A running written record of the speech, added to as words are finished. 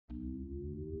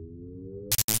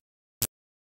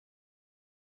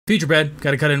Future Brad,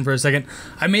 gotta cut in for a second.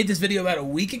 I made this video about a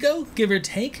week ago, give or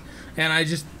take, and I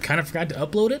just kind of forgot to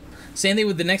upload it. Same thing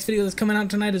with the next video that's coming out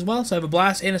tonight as well. So I have a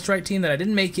Blast and a Strike team that I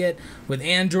didn't make yet with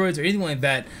androids or anything like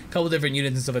that. A couple different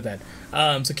units and stuff like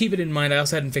that. So keep it in mind. I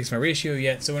also hadn't fixed my ratio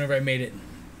yet, so whenever I made it,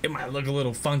 it might look a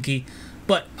little funky.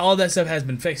 But all that stuff has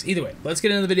been fixed. Either way, let's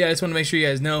get into the video. I just want to make sure you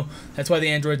guys know that's why the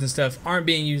androids and stuff aren't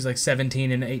being used like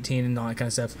 17 and 18 and all that kind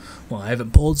of stuff. Well, I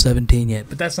haven't pulled 17 yet,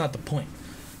 but that's not the point.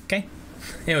 Okay?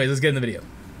 Anyways, let's get in the video.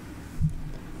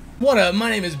 What up?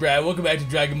 My name is Brad. Welcome back to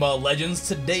Dragon Ball Legends.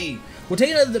 Today, we're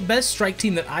taking out the best strike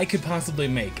team that I could possibly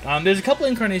make. There's a couple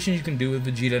incarnations you can do with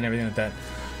Vegeta and everything like that.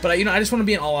 But, I just want to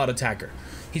be an all-out attacker.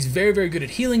 He's very, very good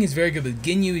at healing. He's very good with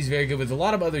Ginyu. He's very good with a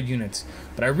lot of other units.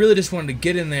 But I really just wanted to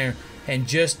get in there and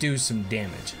just do some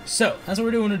damage. So, that's what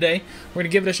we're doing today. We're going to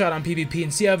give it a shot on PvP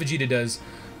and see how Vegeta does.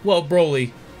 Well,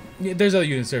 Broly. There's other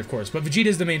units there, of course. But Vegeta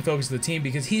is the main focus of the team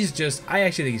because he's just... I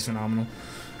actually think he's phenomenal.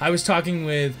 I was talking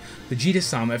with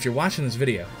Vegeta-sama. If you're watching this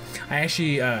video, I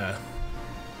actually... I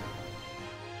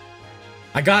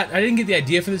didn't get the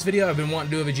idea for this video. I've been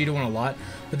wanting to do a Vegeta one a lot.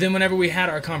 But then whenever we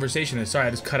had our conversation... Sorry, I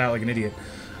just cut out like an idiot.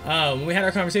 When we had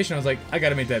our conversation, I was like, I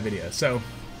gotta make that video. So,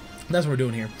 that's what we're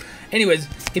doing here. Anyways,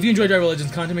 if you enjoy Dragon Ball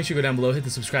Legends content, make sure you go down below, hit the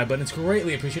subscribe button. It's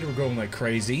greatly appreciated. We're growing like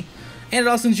crazy. And it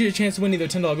also gives you a chance to win either a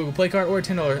 $10 Google Play card or a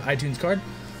 $10 iTunes card.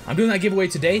 I'm doing that giveaway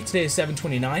today. Today is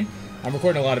 7/29. I'm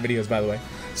recording a lot of videos, by the way.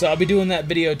 So I'll be doing that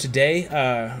video today,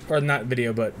 or not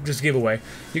video, but just giveaway.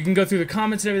 You can go through the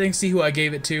comments and everything, see who I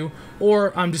gave it to,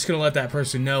 or I'm just going to let that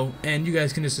person know, and you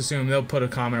guys can just assume they'll put a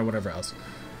comment or whatever else.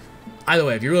 Either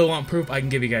way, if you really want proof, I can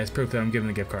give you guys proof that I'm giving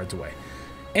the gift cards away.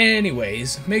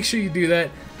 Anyways, make sure you do that.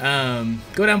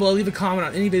 Go down below, leave a comment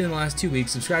on any video in the last 2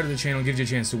 weeks, subscribe to the channel, gives you a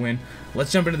chance to win.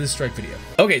 Let's jump into this strike video.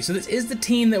 Okay, so this is the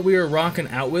team that we are rocking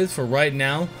out with for right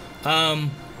now.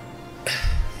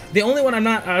 The only one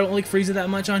I don't like Frieza that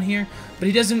much on here, but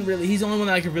he's the only one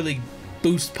that I can really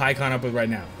boost Pikkon up with right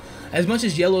now. As much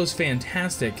as Yellow's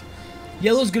fantastic,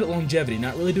 Yellow's good at longevity,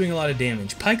 not really doing a lot of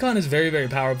damage. Pikkon is very, very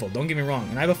powerful, don't get me wrong,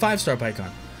 and I have a 5-star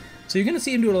Pikkon. So you're going to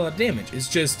see him do a lot of damage. It's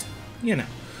just,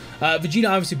 Vegeta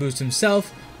obviously boosts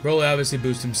himself, Broly obviously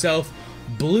boosts himself,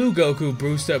 Blue Goku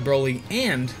boosts up Broly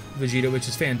and Vegeta, which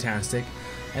is fantastic.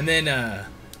 And then,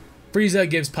 Frieza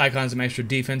gives Pikkon some extra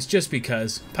defense just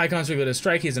because. Pikkon's really good at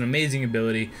strike, he has an amazing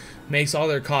ability, makes all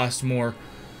their costs more.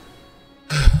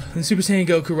 And Super Saiyan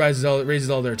Goku raises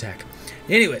all their attack.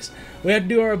 Anyways, we have to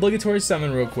do our obligatory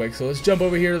summon real quick, so let's jump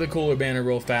over here to the cooler banner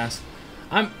real fast.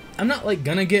 I'm not like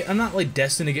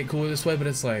destined to get cooler this way, but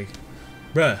it's like,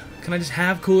 bruh, can I just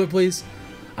have cooler, please?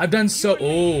 I've done so...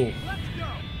 Oh.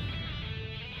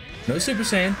 No Super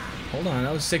Saiyan. Hold on,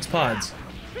 that was 6 pods.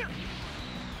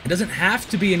 It doesn't have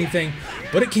to be anything,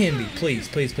 but it can be. Please,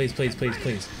 please, please, please, please,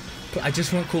 please. I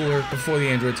just want cooler before the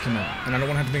androids come out, and I don't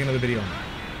want to have to make another video on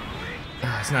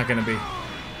it. It's not gonna be.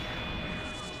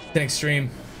 It's an extreme.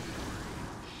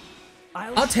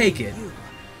 I'll take it.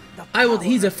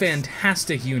 He's a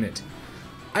fantastic unit.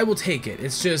 I will take it.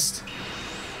 It's just...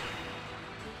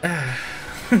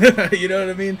 you know what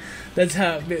I mean? That's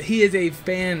how... He is a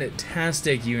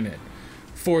fantastic unit.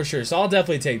 For sure. So I'll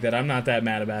definitely take that. I'm not that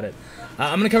mad about it.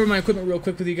 I'm going to cover my equipment real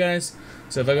quick with you guys.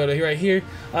 So if I go to right here,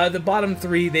 the bottom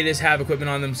 3, they just have equipment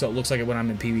on them, so it looks like it when I'm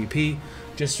in PvP,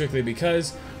 just strictly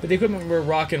because. But the equipment we're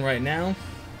rocking right now,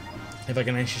 if I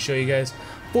can actually show you guys,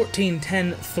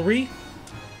 14-10-3,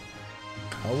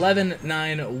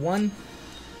 11-9-1,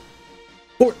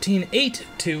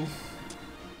 14-8-2,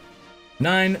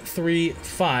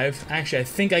 9-3-5. Actually, I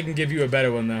think I can give you a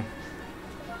better one, though.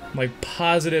 I'm like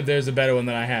positive there's a better one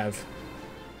that I have.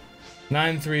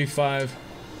 9-3-5,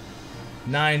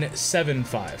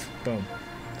 9-7-5. Boom.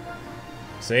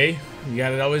 See? You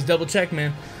gotta always double check,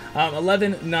 man.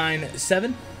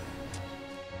 11-9-7.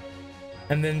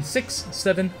 And then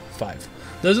 6-7-5.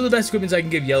 Those are the best equipments I can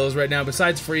give Yellows right now.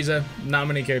 Besides Frieza, not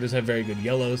many characters have very good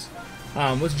Yellows.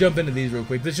 Let's jump into these real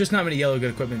quick. There's just not many yellow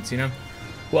good equipments, you know?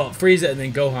 Well, Frieza and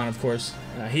then Gohan, of course.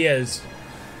 He has...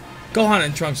 Gohan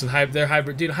and Trunks with their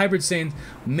hybrid. Dude, Hybrid Saiyans,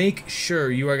 make sure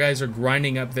you guys are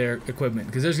grinding up their equipment.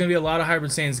 Because there's going to be a lot of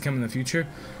Hybrid Saiyans to come in the future.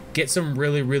 Get some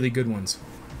really, really good ones.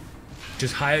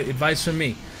 Just high advice from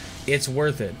me. It's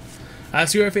worth it.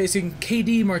 So we are facing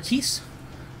KD Marquise.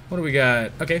 What do we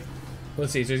got? Okay.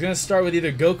 Let's see. So he's going to start with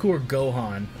either Goku or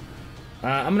Gohan.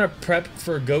 I'm going to prep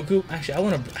for Goku. Actually, I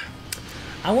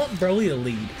want Broly to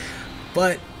lead.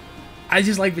 But... I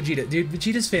just like Vegeta. Dude,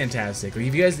 Vegeta's fantastic. Like,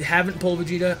 if you guys haven't pulled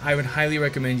Vegeta, I would highly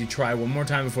recommend you try one more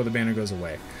time before the banner goes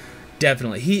away.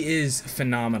 Definitely. He is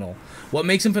phenomenal. What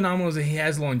makes him phenomenal is that he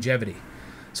has longevity.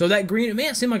 So that green, it may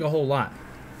not seem like a whole lot.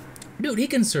 Dude, he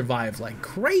can survive like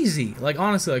crazy. Like,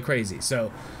 honestly, like crazy.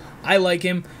 So, I like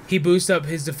him. He boosts up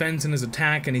his defense and his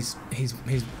attack, and he's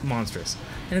monstrous.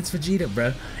 And it's Vegeta,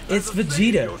 bro. It's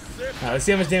Vegeta. Let's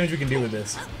see how much damage we can do with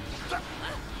this.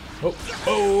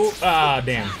 Ah,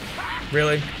 damn.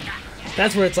 Really?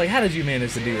 That's where it's like, how did you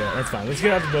manage to do that? That's fine. Let's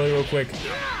get out the ability real quick.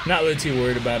 Not really too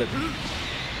worried about it.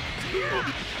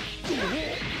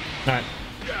 Alright.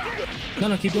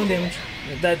 No, keep doing damage.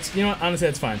 That's, you know what, honestly,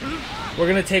 that's fine. We're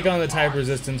gonna take on the type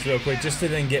resistance real quick, just to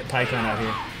then get Pycon out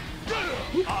here.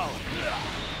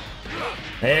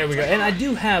 There we go. And I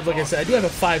do have, like I said, I do have a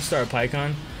 5-star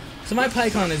Pycon. So my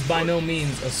Pycon is by no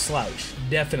means a slouch.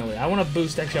 Definitely. I want to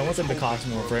boost, actually, I want them to cost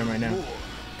more for him right now.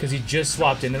 Because he just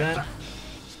swapped into that.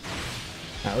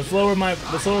 Alright, let's lower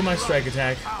my strike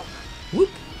attack. Whoop.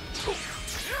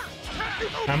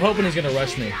 I'm hoping he's gonna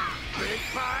rush me.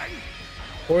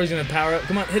 Or he's gonna power up.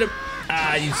 Come on, hit him.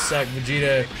 Ah, you suck,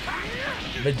 Vegeta.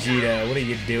 Vegeta, what are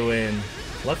you doing?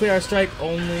 Luckily our strike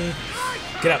only...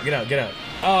 Get out, get out, get out.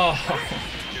 Oh.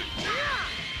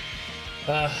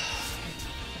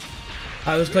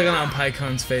 I was clicking on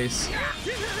Pycon's face.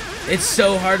 It's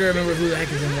so hard to remember who the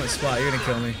heck is in what spot. You're gonna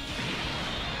kill me.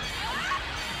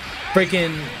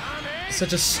 Freaking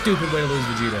such a stupid way to lose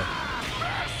Vegeta.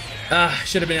 Ah,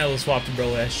 should have been able to swap to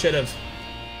Broly. I should have.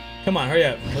 Come on, hurry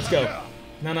up. Let's go.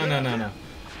 No.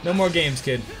 No more games,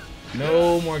 kid.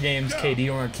 No more games, KD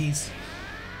or Marquise.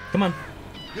 Come on.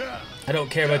 I don't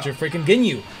care about your freaking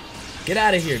Ginyu. Get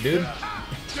out of here, dude.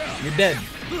 You're dead.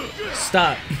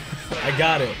 Stop. I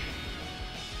got it.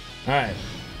 Alright.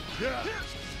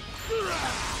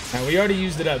 Alright, we already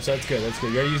used it up, so that's good. That's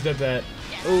good. You already used up that.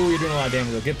 Oh, you're doing a lot of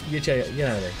damage, though. Get out of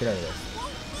there. Get out of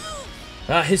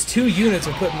there. His 2 units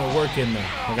are putting the work in, though.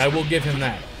 Like, I will give him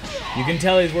that. You can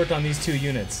tell he's worked on these 2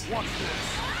 units.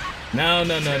 No.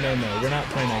 We're not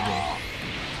playing that game.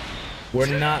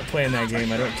 We're not playing that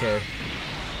game. I don't care.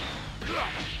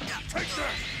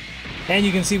 And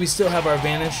you can see we still have our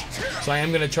Vanish. So I am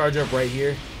going to charge up right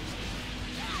here.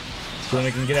 So then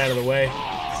we can get out of the way.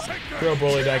 Throw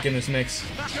Broly back in this mix.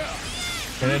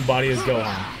 And then body is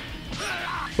Gohan.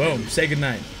 Boom. Say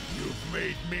goodnight.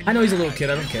 I know he's a little kid.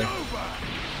 I don't care.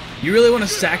 You really want to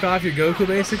sack off your Goku,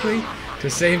 basically, to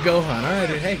save Gohan. Alright,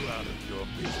 dude. Hey.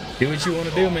 Do what you want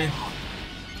to do, man.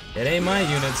 It ain't my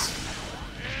units.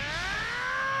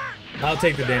 I'll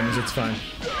take the damage. It's fine.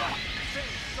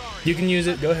 You can use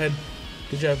it. Go ahead.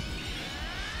 Good job.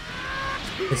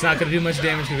 It's not going to do much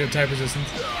damage because we have type resistance.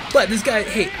 But this guy,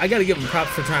 hey, I got to give him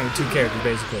props for trying with 2 characters,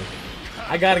 basically.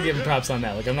 I got to give him props on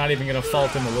that. Like, I'm not even going to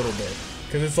fault him a little bit.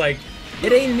 Because it's like,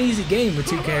 it ain't an easy game with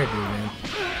 2 characters, man.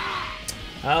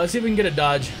 Let's see if we can get a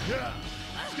dodge.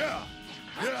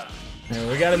 There,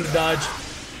 we got him to dodge.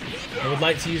 I would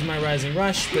like to use my Rising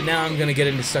Rush, but now I'm going to get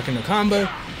him stuck in the combo.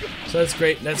 So that's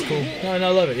great. That's cool. No, I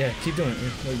love it. Yeah, keep doing it.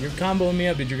 You're comboing me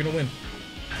up, dude. You're going to win.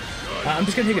 I'm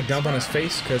just going to take a dump on his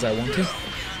face because I want to.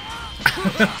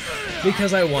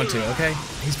 Because I want to, okay?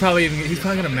 He's probably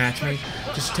going to match me.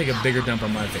 Just take a bigger dump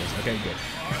on my face. Okay, good.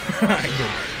 Good.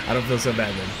 I don't feel so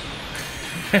bad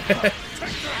then.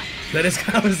 That is,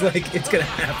 I was like, it's going to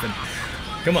happen.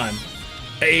 Come on.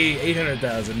 Hey,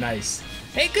 800,000. Nice.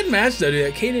 Hey, good match, though,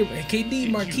 dude.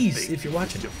 KD Marquise, if you're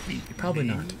watching. You're probably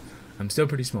not. I'm still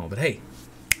pretty small, but hey.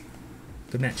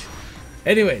 Good match.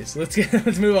 Anyways, let's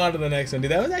move on to the next one, dude.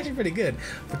 That was actually pretty good.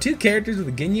 For 2 characters with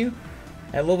a Ginyu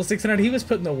at level 600, he was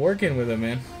putting the work in with him,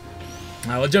 man.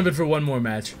 We'll jump in for one more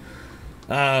match.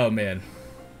 Oh, man.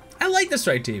 I like the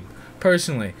Strike Team,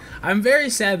 personally. I'm very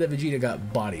sad that Vegeta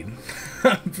got bodied.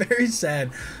 I'm very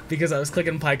sad because I was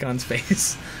clicking Pycon's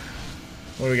face.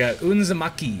 What do we got?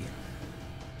 Unzumaki.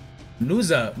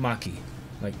 Nuzumaki.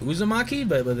 Like Uzumaki,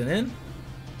 but with an N?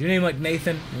 Your name like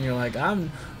Nathan, and you're like,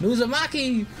 I'm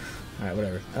Nuzumaki. Alright,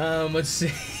 whatever. Let's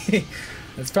see.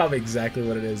 That's probably exactly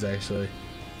what it is, actually.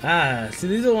 See,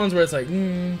 these are the ones where it's like,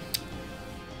 I'm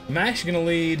actually gonna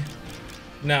lead.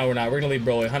 No, we're not. We're gonna lead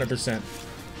Broly, 100%.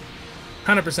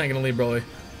 100% gonna lead Broly.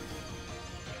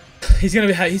 He's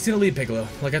gonna lead Piccolo.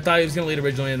 Like I thought he was gonna lead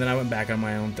originally, and then I went back on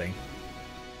my own thing.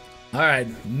 Alright,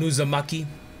 Nuzumaki.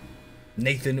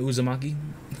 Nathan Uzumaki.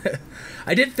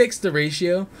 I did fix the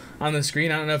ratio on the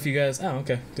screen. I don't know if you guys... Oh,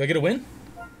 okay. Do I get a win?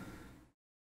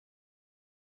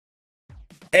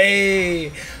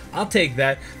 Hey! I'll take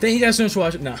that. Thank you guys so much for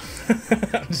watching. No.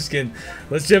 I'm just kidding.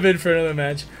 Let's jump in for another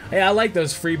match. Hey, I like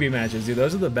those freebie matches, dude.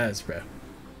 Those are the best, bro.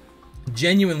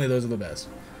 Genuinely, those are the best.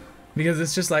 Because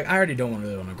it's just like, I already don't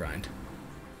really want to grind.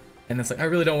 And it's like, I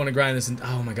really don't want to grind this. And,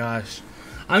 oh my gosh.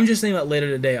 I'm just thinking about later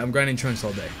today. I'm grinding Trunks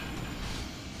all day.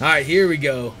 Alright, here we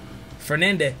go.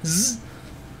 Fernandez.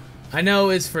 I know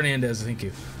it's Fernandez, thank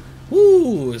you.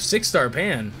 Woo, 6-star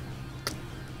Pan.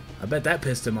 I bet that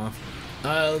pissed him off.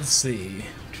 Let's see.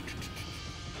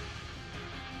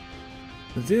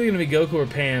 It's either going to be Goku or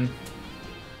Pan.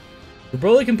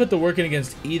 Broly can put the work in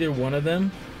against either one of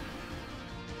them.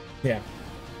 Yeah.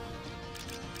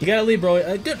 You gotta leave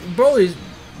Broly. Dude,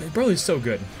 Broly's so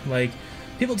good. Like,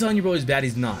 people telling you Broly's bad,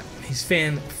 he's not. He's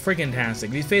fan-freaking-tastic.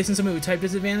 If he's facing somebody with type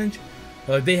disadvantage,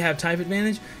 or like they have type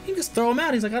advantage, you can just throw him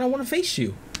out. He's like, I don't want to face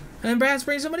you. And then perhaps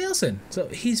bring somebody else in. So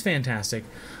he's fantastic.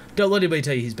 Don't let anybody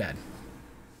tell you he's bad.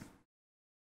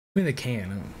 I mean, they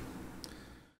can.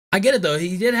 I get it though.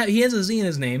 He has a Z in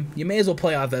his name. You may as well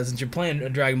play off that since you're playing a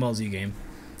Dragon Ball Z game.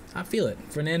 I feel it.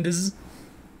 Fernandez.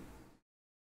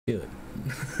 Feel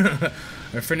it.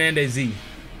 Or Fernandez Z.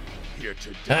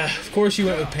 Of course you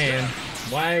went with Pan.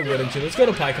 Why wouldn't you? Let's go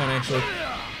to Pycon actually.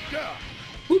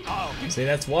 Whoop. See,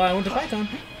 that's why I went to Pycon.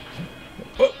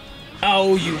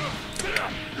 Oh, you.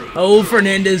 Oh,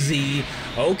 Fernandez Z.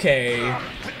 Okay.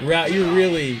 You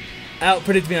really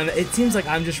out-predicted me on that. It seems like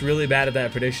I'm just really bad at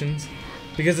that predictions.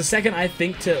 Because the second I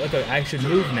think to, okay, I should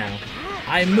move now,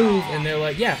 I move and they're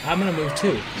like, yeah, I'm gonna move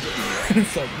too.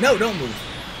 It's like, no, don't move.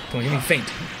 Come on, give me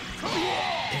feint.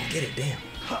 Didn't get it, damn.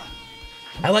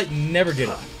 I like never get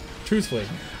it, truthfully.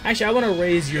 Actually, I want to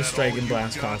raise your strike and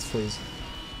blast cost, please.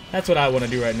 That's what I want to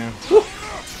do right now. Woo!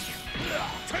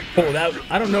 Oh, that,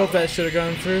 I don't know if that should have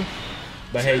gone through,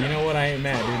 but hey, you know what? I ain't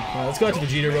mad, dude. Let's go out to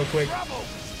Vegeta real quick.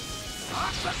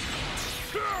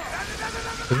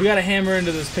 We gotta hammer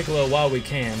into this Piccolo while we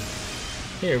can.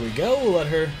 Here we go. We'll let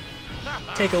her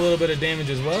take a little bit of damage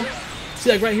as well.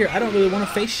 See, like right here, I don't really want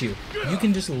to face you. You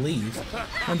can just leave.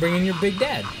 I'm bringing your big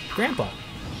dad, Grandpa.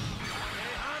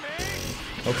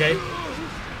 Okay.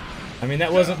 I mean,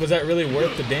 was that really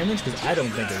worth the damage? Because I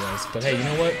don't think it was. But hey, you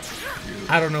know what?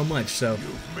 I don't know much, so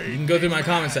you can go through my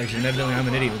comment section. Evidently, I'm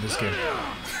an idiot with this game.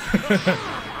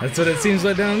 That's what it seems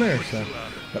like down there. So.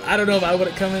 But I don't know if I would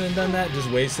have come in and done that, just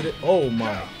wasted it. Oh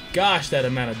my gosh, that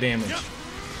amount of damage.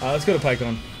 Let's go to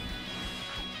Pycon.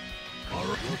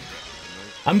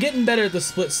 I'm getting better at the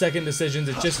split-second decisions.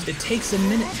 It takes a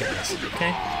minute, guys.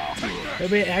 Okay?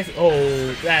 Everybody act.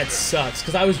 Oh, that sucks.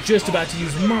 Because I was just about to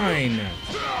use mine.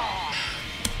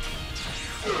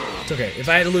 It's okay. If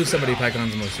I had to lose somebody,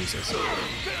 Pycon's the most useless.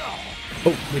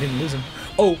 Oh, we didn't lose him.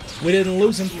 Oh, we didn't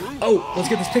lose him. Oh, let's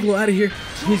get this Piccolo out of here.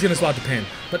 He's going to swap to Pan.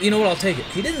 But you know what? I'll take it.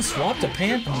 He didn't swap to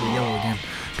Pan. I'm going to go yellow again.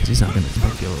 Because he's not going to go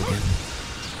yellow again.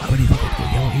 Why would he think I'd go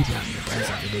yellow? He's not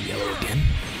going to go yellow again.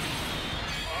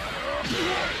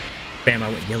 Bam, I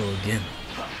went yellow again.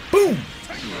 Boom!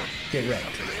 Get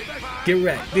wrecked. Get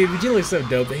wrecked. Dude, Vegeta's so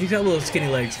dope. He's got little skinny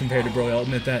legs compared to Broly. I'll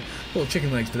admit that. Little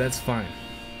chicken legs, but that's fine.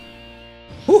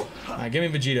 Whew! Alright, give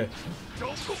me Vegeta.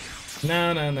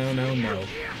 No, no, no, no, no.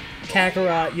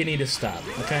 Kakarot, you need to stop,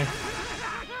 okay?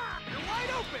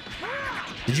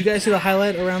 Did you guys see the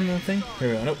highlight around the thing? Here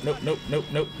we go. Nope, nope, nope, nope,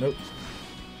 nope, nope.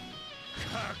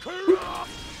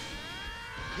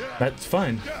 That's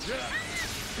fine.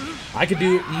 I could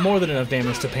do more than enough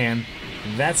damage to Pan.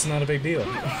 That's not a big deal.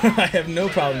 I have no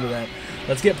problem with that.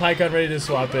 Let's get Pycon ready to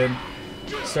swap in.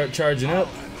 Start charging up.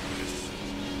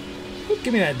 Oop,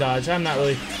 give me that dodge. I'm not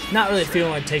really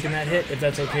feeling like taking that hit, if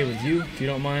that's okay with you, if you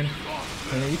don't mind.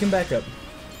 And then you can back up.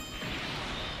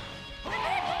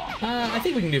 I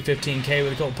think we can do 15k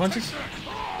with a couple punches.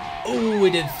 Oh,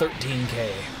 we did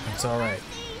 13k. That's alright.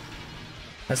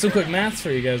 That's some quick maths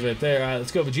for you guys right there. Alright,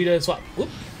 let's go Vegeta, swap. Whoop.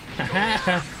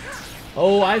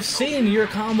 Oh, I've seen your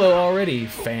combo already,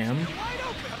 fam.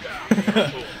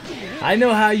 I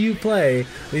know how you play.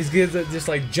 These kids that just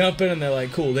like jump in and they're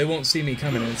like, cool, they won't see me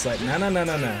coming. And it's like, no, no, no,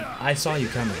 no, no. I saw you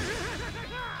coming.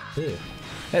 Ew.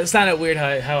 It's kind of weird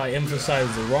how I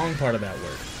emphasize the wrong part of that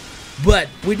word. But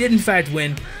we did in fact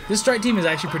win. This strike team is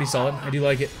actually pretty solid. I do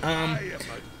like it.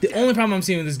 The only problem I'm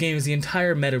seeing with this game is the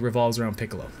entire meta revolves around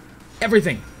Piccolo.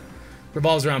 Everything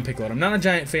revolves around Piccolo. I'm not a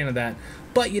giant fan of that.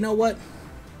 But you know what?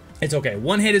 It's okay.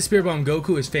 One-handed Spirit Bomb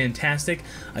Goku is fantastic.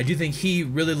 I do think he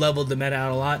really leveled the meta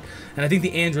out a lot. And I think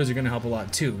the androids are going to help a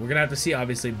lot too. We're going to have to see,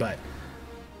 obviously. But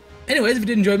anyways, if you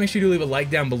did enjoy, make sure you leave a like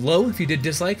down below. If you did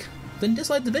dislike, then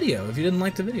dislike the video if you didn't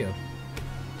like the video.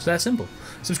 It's that simple.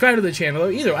 Subscribe to the channel,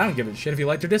 or either, I don't give a shit if you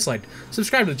liked or disliked.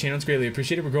 Subscribe to the channel, it's greatly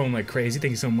appreciated. We're growing like crazy. Thank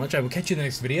you so much. I will catch you in the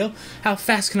next video. How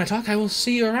fast can I talk? I will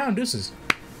see you around. Deuces.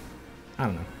 I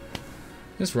don't know.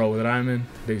 Just roll with it. I'm in.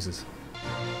 Deuces.